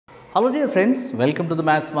Hello dear friends, welcome to the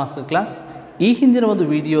Maths Master Class. ಈ ಹಿಂದಿನ ಒಂದು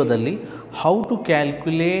ವಿಡಿಯೋದಲ್ಲಿ how to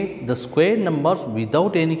calculate the square numbers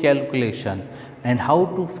without any calculation and how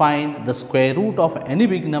to find the square root of any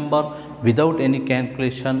big number without any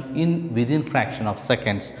calculation within fraction of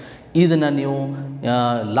seconds. ಇದನ್ನು ನೀವು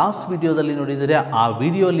last ವಿಡಿಯೋದಲ್ಲಿ ನೋಡಿದರೆ ಆ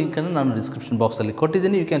video ಲಿಂಕನ್ನು ನಾನು ಡಿಸ್ಕ್ರಿಪ್ಷನ್ ಬಾಕ್ಸಲ್ಲಿ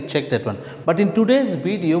ಕೊಟ್ಟಿದ್ದೀನಿ. You can check that one. But in today's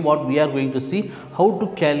video what we are going to C how to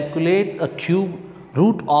calculate a cube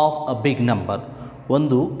root of a big number.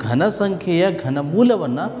 ಒಂದು ಘನ ಸಂಖ್ಯೆಯ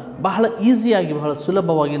ಘನಮೂಲವನ್ನು ಬಹಳ ಈಸಿಯಾಗಿ ಬಹಳ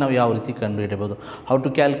ಸುಲಭವಾಗಿ ನಾವು ಯಾವ ರೀತಿ ಕಂಡುಹಿಡಿಯಬಹುದು. How to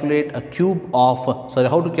calculate a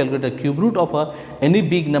cube root of any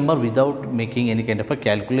big number without making any kind of a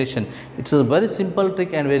calculation. It's a very simple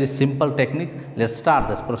trick and very simple technique. Let's start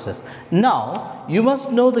this process. Now you must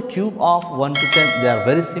know the cube of 1 to 10. They are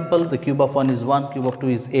very simple. The cube of 1 is 1, cube of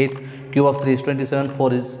 2 is 8, cube of 3 is 27, 4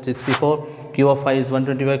 is 64, cube of 5 is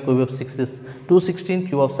 125, cube of 6 is 216,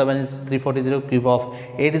 cube of 7 is 340, cube of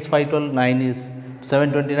 8 is 512, 9 is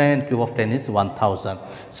 729 and cube of 10 is 1000.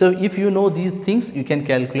 So if you know these things, you can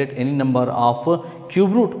calculate any number of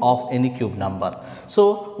cube root of any cube number. So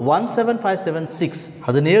 17576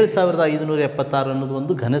 17576 ಅನ್ನೋದು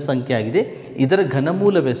ಒಂದು ಘನ ಸಂಖ್ಯೆ ಆಗಿದೆ. ಇದರ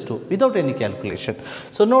ಘನಮೂಲವೆಷ್ಟು without any calculation.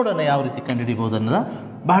 So ನೋಡೋಣ ಯಾವ ರೀತಿ ಕಂಡುಹಿಡಿಯಬಹುದು ಅನ್ನೋದು.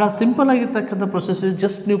 ಬಹಳ ಸಿಂಪಲ್ ಆಗಿರ್ತಕ್ಕಂಥ ಪ್ರೊಸೆಸ್.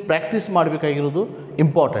 ಜಸ್ಟ್ ನೀವು ಪ್ರಾಕ್ಟೀಸ್ ಮಾಡಬೇಕಾಗಿರೋದು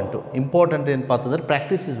ಇಂಪಾರ್ಟೆಂಟ್ ಏನಪ್ಪ ಅಂತಂದರೆ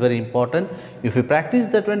practice is very important. If you practice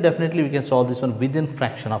that one definitely we can solve this one within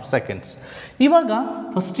fraction of seconds. ಇವಾಗ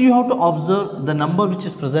first you have to observe the number which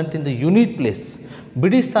is present in the unit place.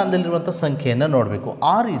 ಬಿಡಿ ಸ್ಥಾನದಲ್ಲಿರುವಂಥ ಸಂಖ್ಯೆಯನ್ನು ನೋಡಬೇಕು.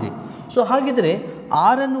 6 ಇದೆ. So ಹಾಗಿದ್ರೆ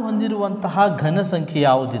 6 ಹೊಂದಿರುವಂತಹ ಘನ ಸಂಖ್ಯೆ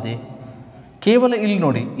ಯಾವುದಿದೆ? ಕೇವಲ ಇಲ್ಲಿ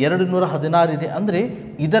ನೋಡಿ 216 ಇದೆ. ಅಂದರೆ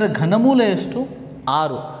ಇದರ ಘನಮೂಲ ಎಷ್ಟು?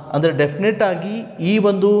 6. ಅಂದರೆ ಡೆಫಿನೆಟ್ ಆಗಿ ಈ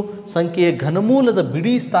ಒಂದು ಸಂಖ್ಯೆಯ ಘನಮೂಲದ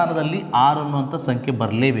ಬಿಡಿ ಸ್ಥಾನದಲ್ಲಿ 6 ಅನ್ನುವಂಥ ಸಂಖ್ಯೆ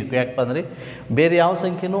ಬರಲೇಬೇಕು. ಯಾಕಪ್ಪ ಅಂದರೆ ಬೇರೆ ಯಾವ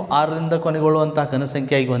ಸಂಖ್ಯೆನೂ 6ರಿಂದ ಕೊನೆಗೊಳ್ಳುವಂಥ ಘನ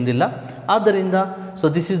ಸಂಖ್ಯೆಯಾಗಿ ಹೊಂದಿಲ್ಲ. ಆದ್ದರಿಂದ so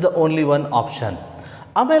this is the only one option.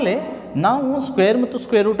 ಆಮೇಲೆ ನಾವು ಸ್ಕ್ವೇರ್ ಮತ್ತು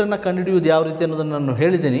ಸ್ಕ್ವೇರ್ ರೂಟನ್ನು ಕಂಡುಹಿಡಿಯೋದು ಯಾವ ರೀತಿ ಅನ್ನೋದನ್ನು ನಾನು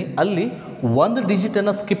ಹೇಳಿದ್ದೀನಿ. ಅಲ್ಲಿ ಒಂದು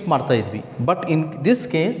ಡಿಜಿಟನ್ನು ಸ್ಕಿಪ್ ಮಾಡ್ತಾ ಇದ್ವಿ. But in this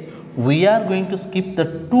case we are going to skip the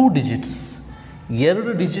 2 digits.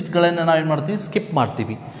 2 ಡಿಜಿಟ್ಗಳನ್ನು ನಾವೇನು ಮಾಡ್ತೀವಿ? ಸ್ಕಿಪ್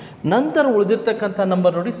ಮಾಡ್ತೀವಿ. ನಂತರ ಉಳಿದಿರ್ತಕ್ಕಂಥ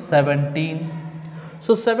ನಂಬರ್ ನೋಡಿ 17.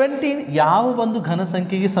 ಸೊ 17 ಯಾವ ಒಂದು ಘನ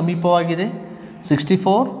ಸಂಖ್ಯೆಗೆ ಸಮೀಪವಾಗಿದೆ?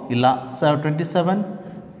 64 ಇಲ್ಲ, 27,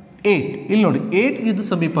 8. ಇಲ್ಲಿ ನೋಡಿ 8 ಇದು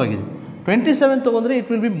ಸಮೀಪವಾಗಿದೆ. 27 ತೊಗೊಂಡ್ರೆ it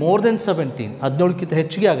will be more than 17, 17ಕ್ಕಿಂತ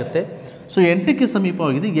ಹೆಚ್ಚಿಗೆ ಆಗುತ್ತೆ. ಸೊ 8ಕ್ಕೆ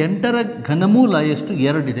ಸಮೀಪವಾಗಿದೆ. 8ರ ಘನಮೂಲ ಎಷ್ಟು?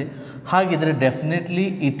 2 ಇದೆ. ಹಾಗಿದ್ರೆ definitely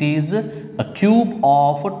it is a cube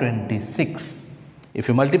of 26. If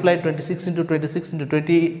you multiply 26 into 26 into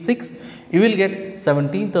 26, you will get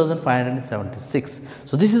 17,576.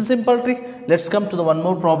 So this is a simple trick. Let's come to the one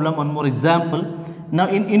more problem, one more example. Now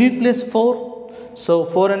in unit place 4, so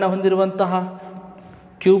 4 ಅನ್ನು ಹೊಂದಿರುವಂತಹ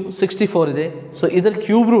cube 64 ಇದೆ. So ಇದರ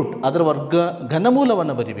cube root, ಅದರ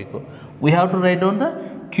ಘನಮೂಲವನ್ನು ಬರೀಬೇಕು. We have to write down the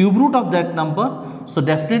cube root of that number. So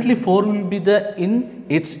definitely 4 will be in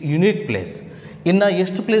its unit place. ಇನ್ನು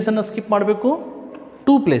ಎಷ್ಟು ಪ್ಲೇಸನ್ನು skip ಮಾಡಬೇಕು?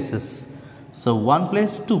 2 places. So 1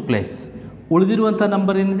 place, 2 place. ಉಳಿದಿರುವಂಥ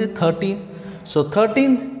number ಏನಿದೆ? 13. ಸೊ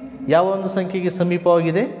 13 ಯಾವ ಒಂದು ಸಂಖ್ಯೆಗೆ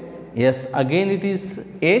ಸಮೀಪವಾಗಿದೆ? S, again it is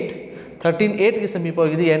 8. 13 8ಗೆ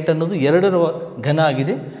ಸಮೀಪವಾಗಿದೆ. 8 ಅನ್ನೋದು 2ರ ಘನ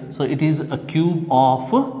ಆಗಿದೆ. So it is a cube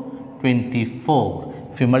of 24.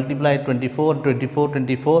 If you multiply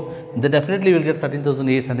 24, then definitely you will get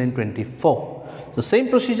 13,824. So same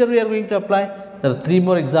procedure we are going to apply. There are 3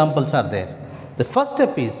 more examples are there. The first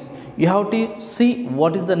step is you have to see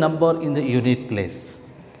what is the number in the unit place.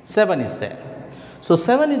 7 is there. So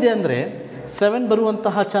 7 ಇದೆ ಅಂದರೆ 7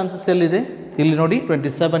 ಬರುವಂತಹ chances ಎಲ್ಲಿದೆ? ಇಲ್ಲಿ ನೋಡಿ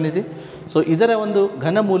 27 ಇದೆ. So ಇದರ ಒಂದು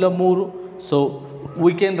ಘನಮೂಲ 3. So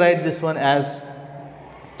we can write this one as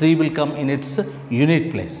 3 will come in its unit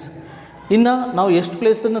place. ಇನ್ನು ನಾವು ಎಷ್ಟು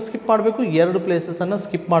ಪ್ಲೇಸನ್ನು ಸ್ಕಿಪ್ ಮಾಡಬೇಕು? 2 ಪ್ಲೇಸಸನ್ನು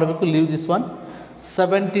ಸ್ಕಿಪ್ ಮಾಡಬೇಕು. Leave this one.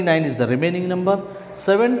 79 is the remaining number.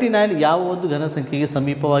 79 ಯಾವ ಒಂದು ಘನ ಸಂಖ್ಯೆಗೆ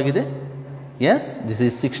ಸಮೀಪವಾಗಿದೆ? S, this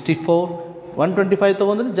is 64. 125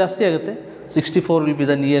 ತೊಗೊಂಡ್ರೆ ಜಾಸ್ತಿ ಆಗುತ್ತೆ. 64 will be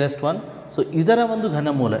the nearest one. So ಇದರ ಒಂದು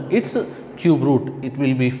ಘನಮೂಲ, it's cube root, it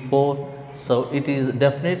will be 4. So it is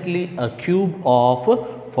definitely a cube of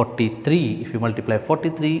 43. If you multiply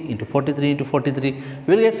 43 into 43 into 43, you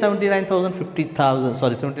will get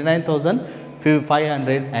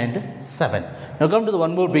 79,507. Now come to the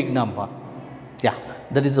one more big number. Yeah,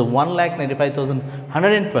 that is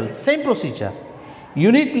 1,95,112. Same procedure.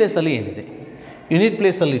 Unit ಪ್ಲೇಸಲ್ಲಿ ಏನಿದೆ? Unit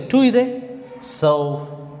ಪ್ಲೇಸಲ್ಲಿ 2 ಇದೆ. So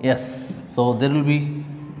S, so there will be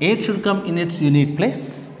 8 should come in its unit place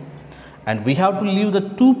and we have to leave the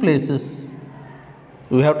 2 places.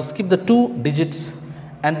 We have to skip the 2 digits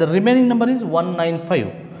and the remaining number is 195.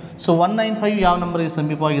 So 195 ಯಾವ ನಂಬರ್ಗೆ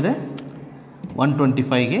ಸಮೀಪವಾಗಿದೆ?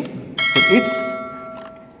 125ಗೆ. So its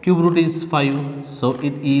cube root is 5, so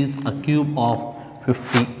it is a cube of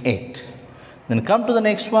 58. Then come to the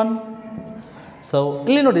next one. So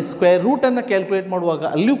ಇಲ್ಲಿ ನೋಡಿ square ರೂಟನ್ನು calculate ಮಾಡುವಾಗ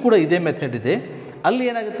ಅಲ್ಲಿಯೂ ಕೂಡ ಇದೇ method ಇದೆ. ಅಲ್ಲಿ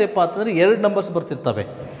ಏನಾಗುತ್ತೆಪ್ಪ ಅಂತಂದರೆ 2 ನಂಬರ್ಸ್ ಬರ್ತಿರ್ತವೆ.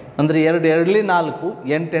 ಅಂದರೆ 2 2ಲಿ 4,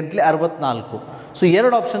 8 8ಲಿ 64. ಸೊ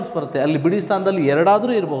 2 ಆಪ್ಷನ್ಸ್ ಬರುತ್ತೆ. ಅಲ್ಲಿ ಬಿಡಿ ಸ್ಥಾನದಲ್ಲಿ 2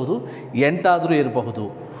 ಆದರೂ ಇರಬಹುದು, 8 ಆದರೂ ಇರಬಹುದು.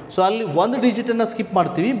 ಸೊ ಅಲ್ಲಿ 1 ಡಿಜಿಟನ್ನು ಸ್ಕಿಪ್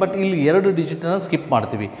ಮಾಡ್ತೀವಿ, ಬಟ್ ಇಲ್ಲಿ 2 ಡಿಜಿಟನ್ನು ಸ್ಕಿಪ್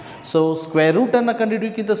ಮಾಡ್ತೀವಿ. ಸೊ ಸ್ಕ್ವೇರ್ ರೂಟನ್ನು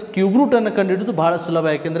ಕಂಡುಹಿಡಿಯೋಕ್ಕಿಂತ ಕ್ಯೂಬ್ ರೂಟನ್ನು ಕಂಡುಹಿಡಿದು ಭಾಳ ಸುಲಭ.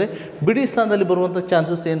 ಯಾಕೆಂದರೆ ಬಿಡಿ ಸ್ಥಾನದಲ್ಲಿ ಬರುವಂಥ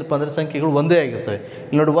ಚಾನ್ಸಸ್ ಏನಪ್ಪ ಅಂದರೆ ಸಂಖ್ಯೆಗಳು ಒಂದೇ ಆಗಿರ್ತವೆ.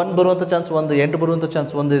 ಇಲ್ಲಿ ನೋಡಿ 1 ಬರುವಂಥ ಚಾನ್ಸ್ 1, 8 ಬರುವಂಥ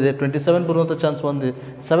ಚಾನ್ಸ್ 1 ಇದೆ, 27 ಬರುವಂಥ ಚಾನ್ಸ್ 1 ಇದೆ,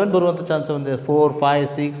 7 ಬರುವಂಥ ಚಾನ್ಸ್ 1 ಇದೆ, 4 5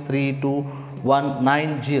 6 3 2 1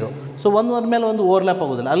 9 0. ಸೊ ಒಂದ್ರ ಮೇಲೆ ಒಂದು ಓವರ್ಲ್ಯಾಪ್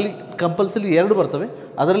ಆಗೋದಿಲ್ಲ. ಅಲ್ಲಿ ಕಂಪಲ್ಸರಿ 2 ಬರ್ತವೆ.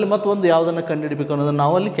 ಅದರಲ್ಲಿ ಮತ್ತೊಂದು ಯಾವುದನ್ನು ಕಂಡುಹಿಡಬೇಕು ಅನ್ನೋದನ್ನು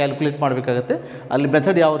ನಾವು ಅಲ್ಲಿ ಕ್ಯಾಲ್ಕುಲೇಟ್ ಮಾಡಬೇಕಾಗತ್ತೆ. ಅಲ್ಲಿ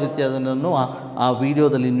ಮೆಥಡ್ ಯಾವ ರೀತಿ ಅದನ್ನು ಆ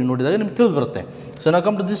ವಿಡಿಯೋದಲ್ಲಿ ನೀವು ನೋಡಿದಾಗ ನಿಮ್ಗೆ ತಿಳಿದು ಬರುತ್ತೆ. ಸೊ ನಾವು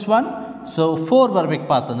come to this one. So 4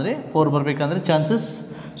 ಬರಬೇಕಪ್ಪ ಅಂತಂದರೆ 4 ಬರಬೇಕಂದ್ರೆ chances.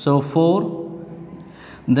 So 4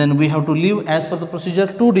 then we have to leave as per the procedure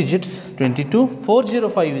 2 digits 22.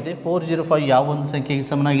 405 ಇದೆ. 405 ಯಾವ ಒಂದು ಸಂಖ್ಯೆಗೆ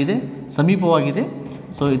ಸಮನಾಗಿದೆ, ಸಮೀಪವಾಗಿದೆ.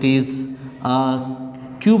 So it is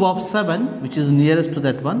cube of 7 which is nearest to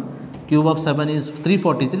that one. Cube of 7 is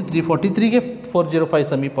 343. 343ಗೆ 405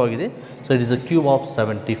 ಸಮೀಪವಾಗಿದೆ. So it is a cube of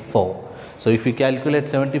 74. So if you calculate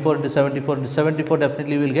 74 into 74 into 74,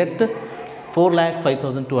 definitely we will get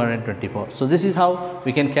 4,05,224. So this is how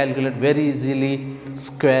we can calculate very easily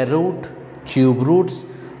square root, cube roots,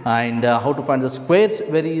 and how to find the squares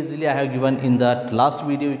very easily. I have given in that last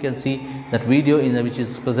video. You can see that video which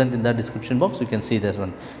is present in the description box. You can see this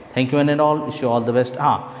one. Thank you and all. Wish you all the best.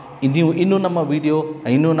 ಇನ್ನೂ ನಮ್ಮ video,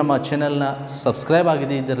 ಇನ್ನೂ ನಮ್ಮ ಚಾನಲ್ನ subscribe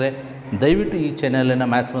ಆಗದೇ ಇದ್ದರೆ ದಯವಿಟ್ಟು ಈ ಚಾನಲನ್ನು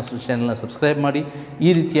ಮ್ಯಾಥ್ಸ್ ಮಾಸ್ಟರ್ ಚಾನಲ್ನ ಸಬ್ಸ್ಕ್ರೈಬ್ ಮಾಡಿ.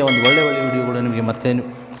 ಈ ರೀತಿಯ ಒಂದು ಒಳ್ಳೆಯ ವಿಡಿಯೋಗಳು ನಿಮಗೆ ಮತ್ತೆ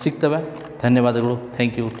ಸಿಗ್ತವೆ. ಧನ್ಯವಾದಗಳು.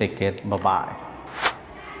 Thank you. Take care. Bye.